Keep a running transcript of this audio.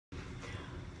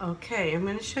Okay, I'm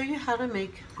going to show you how to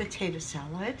make potato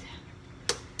salad.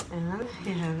 And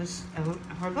you have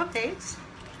hard-boiled eggs.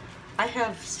 I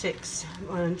have 6.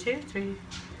 1, 2, 3,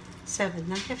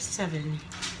 7. I have 7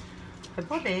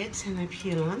 hard-boiled eggs, and I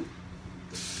peel them.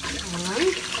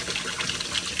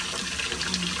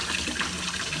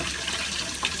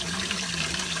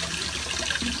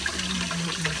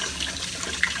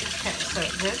 Okay, so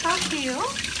there's our peel.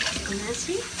 And there's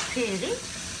the pretty.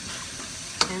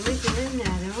 And we do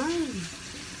another one.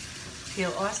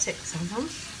 Peel all 6 of them.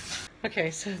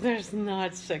 Okay, so there's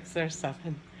not 6, there's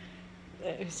 7.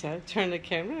 So turn the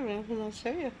camera around and I'll show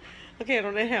you. Okay, I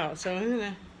don't know how, so I'm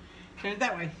gonna turn it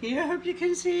that way. I hope you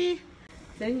can see.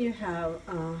 Then you have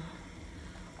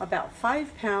about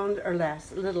 5 pounds or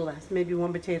less, a little less, maybe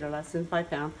 1 potato less than 5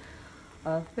 pounds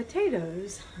of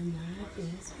potatoes. And that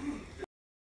is.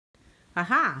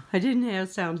 Aha! I didn't have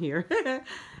sound here.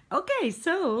 Okay,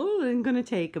 so I'm gonna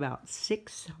take about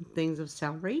 6 things of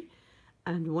celery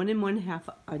and 1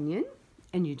 1/2 onion,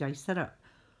 and you dice that up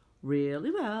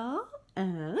really well.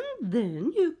 And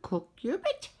then you cook your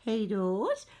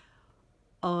potatoes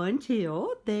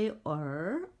until they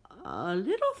are a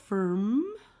little firm,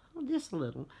 just a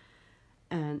little.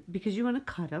 And because you want to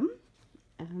cut them,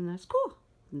 and that's cool,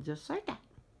 just like that.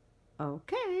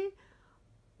 Okay,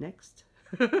 next.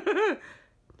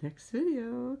 Next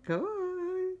video. Go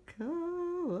on,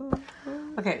 go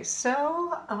on. Okay,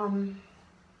 so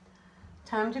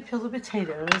time to peel the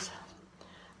potatoes.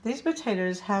 These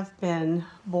potatoes have been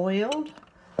boiled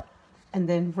and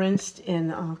then rinsed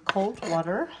in cold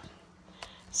water.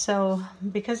 So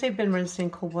because they've been rinsed in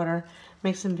cold water,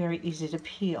 makes them very easy to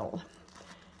peel.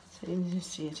 So you can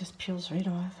just see it just peels right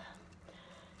off.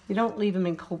 You don't leave them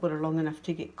in cold water long enough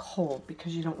to get cold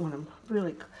because you don't want them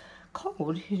really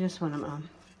cold. You just want them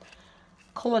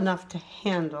cool enough to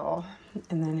handle,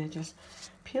 and then it just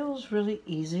peels really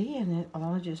easy and it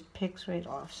all just picks right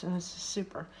off. So it's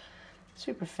super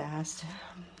fast.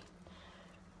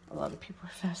 A lot of people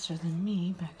are faster than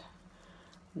me, but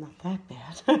not that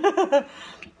bad.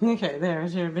 Okay,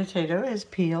 there's your potato is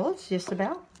peeled, just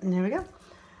about. And there we go.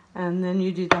 And then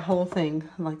you do the whole thing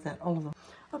like that, all of them.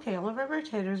 Okay, all of our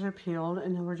potatoes are peeled,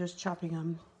 and then we're just chopping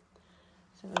them.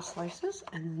 So the slices,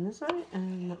 and then this way,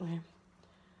 and that way.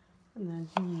 And then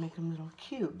you make them little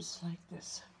cubes like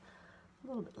this. A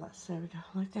little bit less, there we go,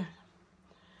 like that.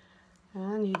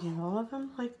 And you do all of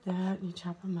them like that, and you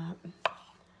chop them up.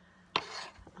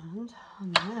 And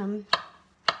then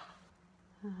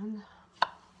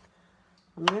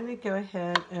I'm going to go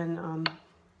ahead and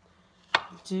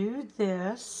do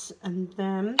this, and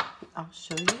then I'll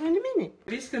show you in a minute.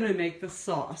 We're just going to make the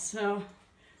sauce. So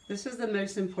this is the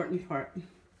most important part.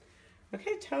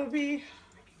 Okay, Toby.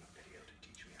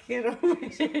 Get over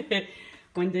here.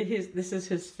 This is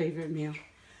his favorite meal.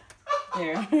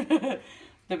 There.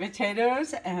 The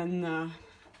potatoes and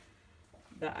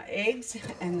the eggs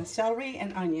and the celery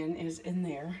and onion is in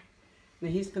there. Now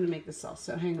he's going to make the sauce,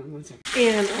 so hang on one second.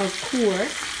 And of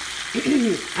course,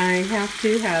 I have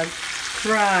to have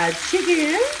fried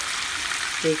chicken,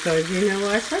 because you know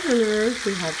us Southerners,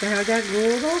 we have to have that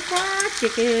good old fried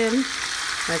chicken.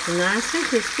 That's nice and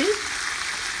crispy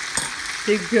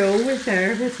to go with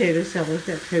our potato salad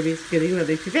that Toby's getting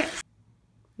ready to fix.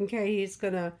 Okay, he's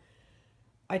gonna,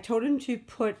 I told him to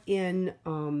put in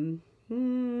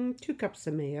 2 cups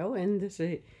of mayo, and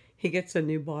he gets a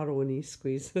new bottle when he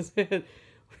squeezes it.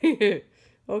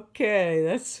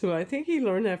 Okay, I think he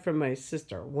learned that from my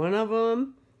sister. One of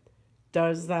them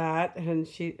does that, and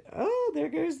oh, there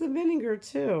goes the vinegar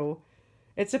too.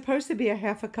 It's supposed to be a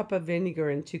 1/2 cup of vinegar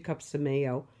and 2 cups of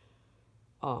mayo.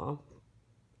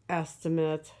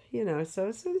 Estimate, you know,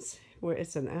 so since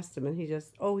it's an estimate, he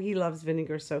loves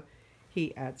vinegar, so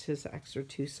he adds his extra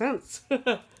 2 cents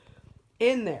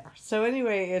in there. So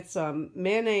anyway, it's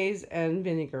mayonnaise and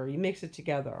vinegar. You mix it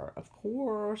together. Of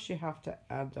course, you have to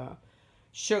add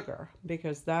sugar,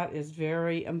 because that is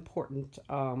very important.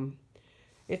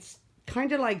 It's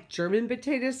kind of like German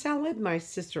potato salad. My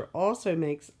sister also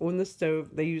makes on the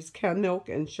stove. They use canned milk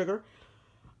and sugar.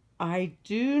 I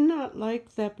do not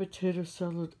like that potato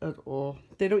salad at all.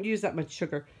 They don't use that much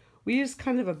sugar. We use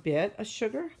kind of a bit of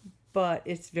sugar, but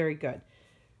it's very good.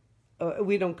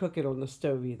 We don't cook it on the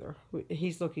stove either.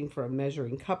 He's looking for a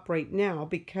measuring cup right now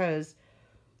because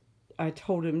I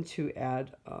told him to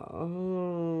add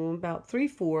about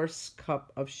 3/4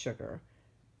 cup of sugar.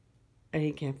 And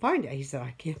he can't find it. He said,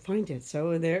 I can't find it.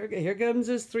 So here comes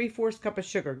his 3/4 cup of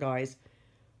sugar, guys.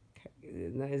 Okay,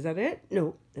 is that it?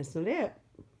 No, that's not it.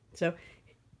 So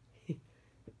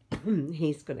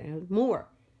he's going to add more.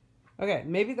 Okay,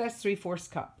 maybe that's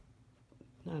 3/4 cup.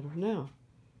 I don't know.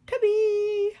 Could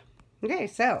be. Okay,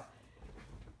 so,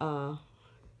 come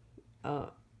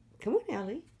on,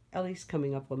 Ellie. Ellie's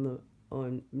coming up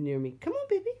on near me. Come on,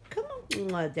 baby. Come on.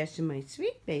 Mwah, that's my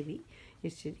sweet baby.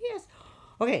 Yes, it is.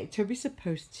 Okay, Toby's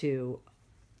supposed to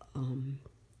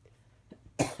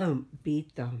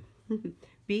beat the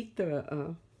beat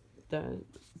the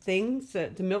things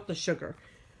to melt the sugar.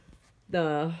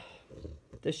 The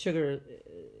sugar.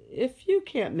 If you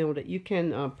can't melt it, you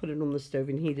can put it on the stove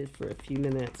and heat it for a few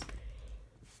minutes.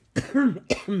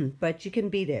 But you can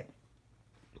beat it,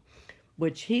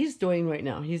 which he's doing right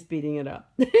now. He's beating it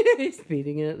up. He's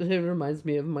beating it. It reminds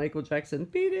me of Michael Jackson.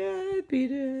 Beat it,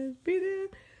 beat it, beat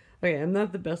it. Okay, I'm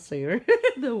not the best singer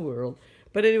in the world.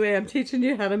 But anyway, I'm teaching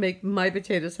you how to make my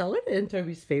potato salad and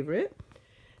Toby's favorite.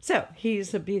 So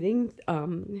he's beating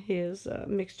his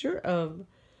mixture of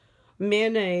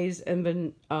mayonnaise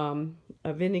and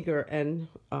vinegar and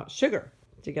sugar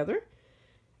together.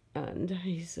 And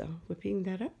he's whipping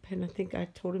that up. And I think I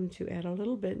told him to add a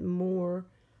little bit more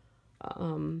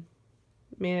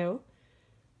mayo.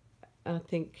 I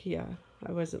think, yeah,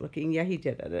 I wasn't looking. Yeah, he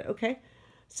did add it. Okay.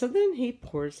 So then he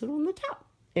pours it on the top.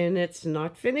 And it's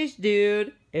not finished,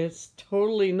 dude. It's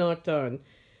totally not done.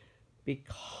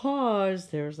 Because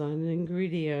there's an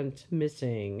ingredient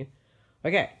missing.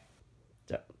 Okay.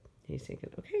 So he's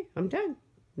thinking, okay, I'm done.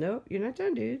 No, you're not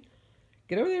done, dude.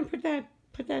 Get over there and put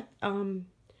that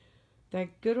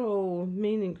good old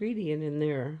main ingredient in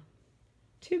there.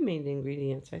 2 main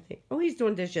ingredients, I think. Oh, he's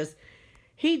doing dishes.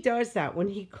 He does that when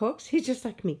he cooks. He's just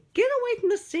like me. Get away from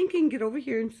the sink and get over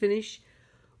here and finish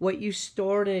what you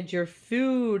started, your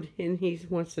food. And he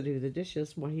wants to do the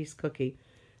dishes while he's cooking.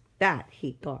 That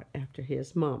he got after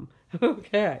his mom.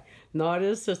 Okay, not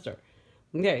his sister.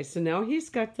 Okay, so now he's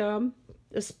got a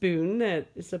spoon that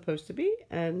is supposed to be,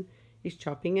 and he's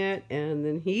chopping it, and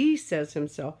then he says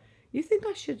himself, you think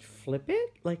I should flip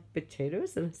it like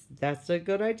potatoes? And that's a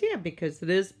good idea because it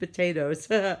is potatoes.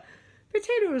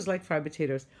 Potatoes like fried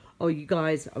potatoes. Oh, you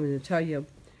guys, I'm going to tell you,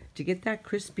 to get that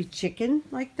crispy chicken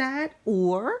like that,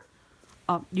 or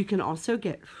you can also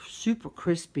get super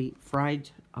crispy fried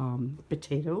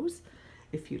potatoes.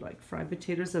 If you like fried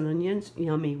potatoes and onions,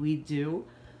 yummy, we do.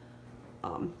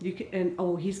 You can, and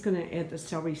oh, he's going to add the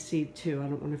celery seed too. I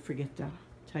don't want to forget to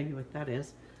tell you what that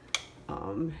is.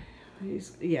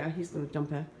 He's going to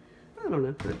dump a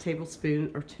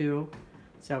tablespoon or 2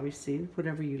 celery seed,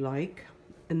 whatever you like.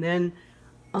 And then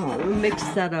mix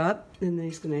that up, and then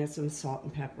he's going to add some salt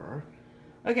and pepper.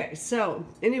 Okay, so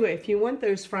anyway, if you want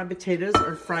those fried potatoes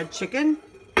or fried chicken,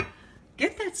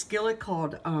 get that skillet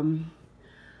called, I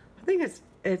think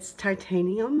it's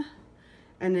titanium,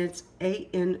 and it's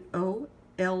ANOLON,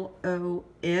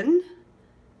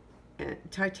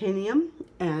 titanium,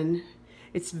 and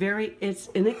it's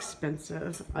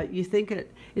inexpensive. You think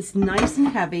it's nice and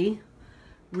heavy,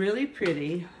 really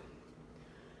pretty.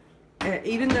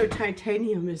 Even though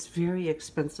titanium is very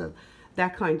expensive,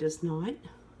 that kind is not.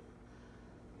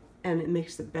 And it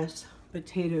makes the best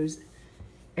potatoes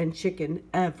and chicken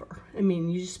ever. I mean,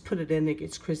 you just put it in, it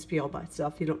gets crispy all by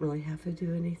itself. You don't really have to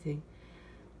do anything.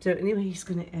 So anyway, he's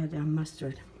going to add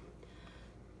mustard.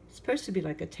 It's supposed to be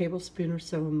like a tablespoon or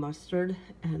so of mustard,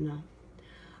 and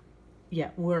yeah,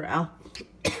 we're out.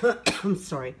 I'm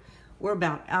sorry, we're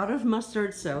about out of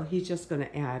mustard, so he's just going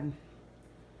to add.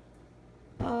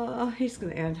 He's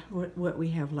going to add what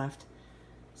we have left.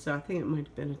 So I think it might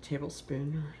have been a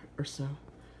tablespoon or so,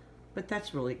 but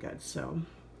that's really good. So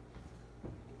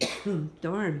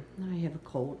darn, I have a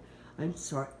cold. I'm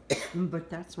sorry, but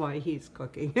that's why he's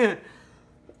cooking and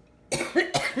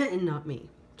not me.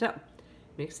 So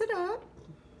mix it up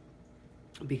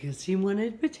because he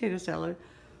wanted potato salad.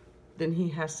 Then he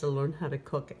has to learn how to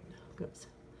cook it because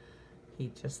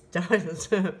he just does.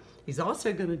 He's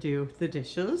also going to do the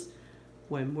dishes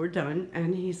when we're done,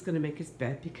 and he's going to make his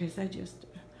bed because I just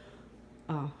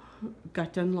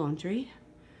got done laundry,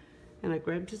 and I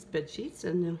grabbed his bed sheets,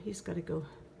 and now he's got to go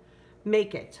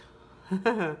make it.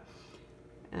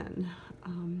 And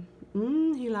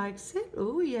he likes it.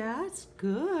 Oh yeah, it's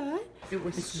good.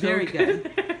 It's so very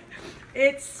good.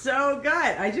 It's so good.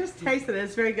 I just tasted it.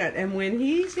 It's very good. And when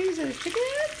he sees his chicken,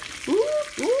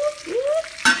 whoop, whoop, whoop.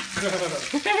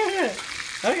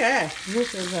 Okay,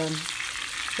 this is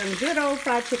some good old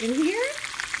fried chicken here.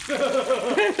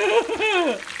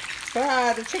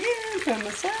 Fried chicken from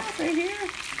the south right here.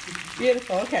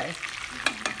 Beautiful. Okay.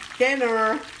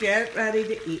 Dinner. Get ready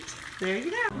to eat. There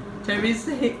you go. Toby's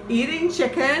eating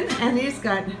chicken, and he's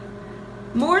got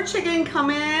more chicken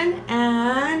coming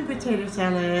and potato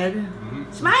salad.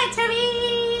 Smile,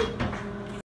 Toby!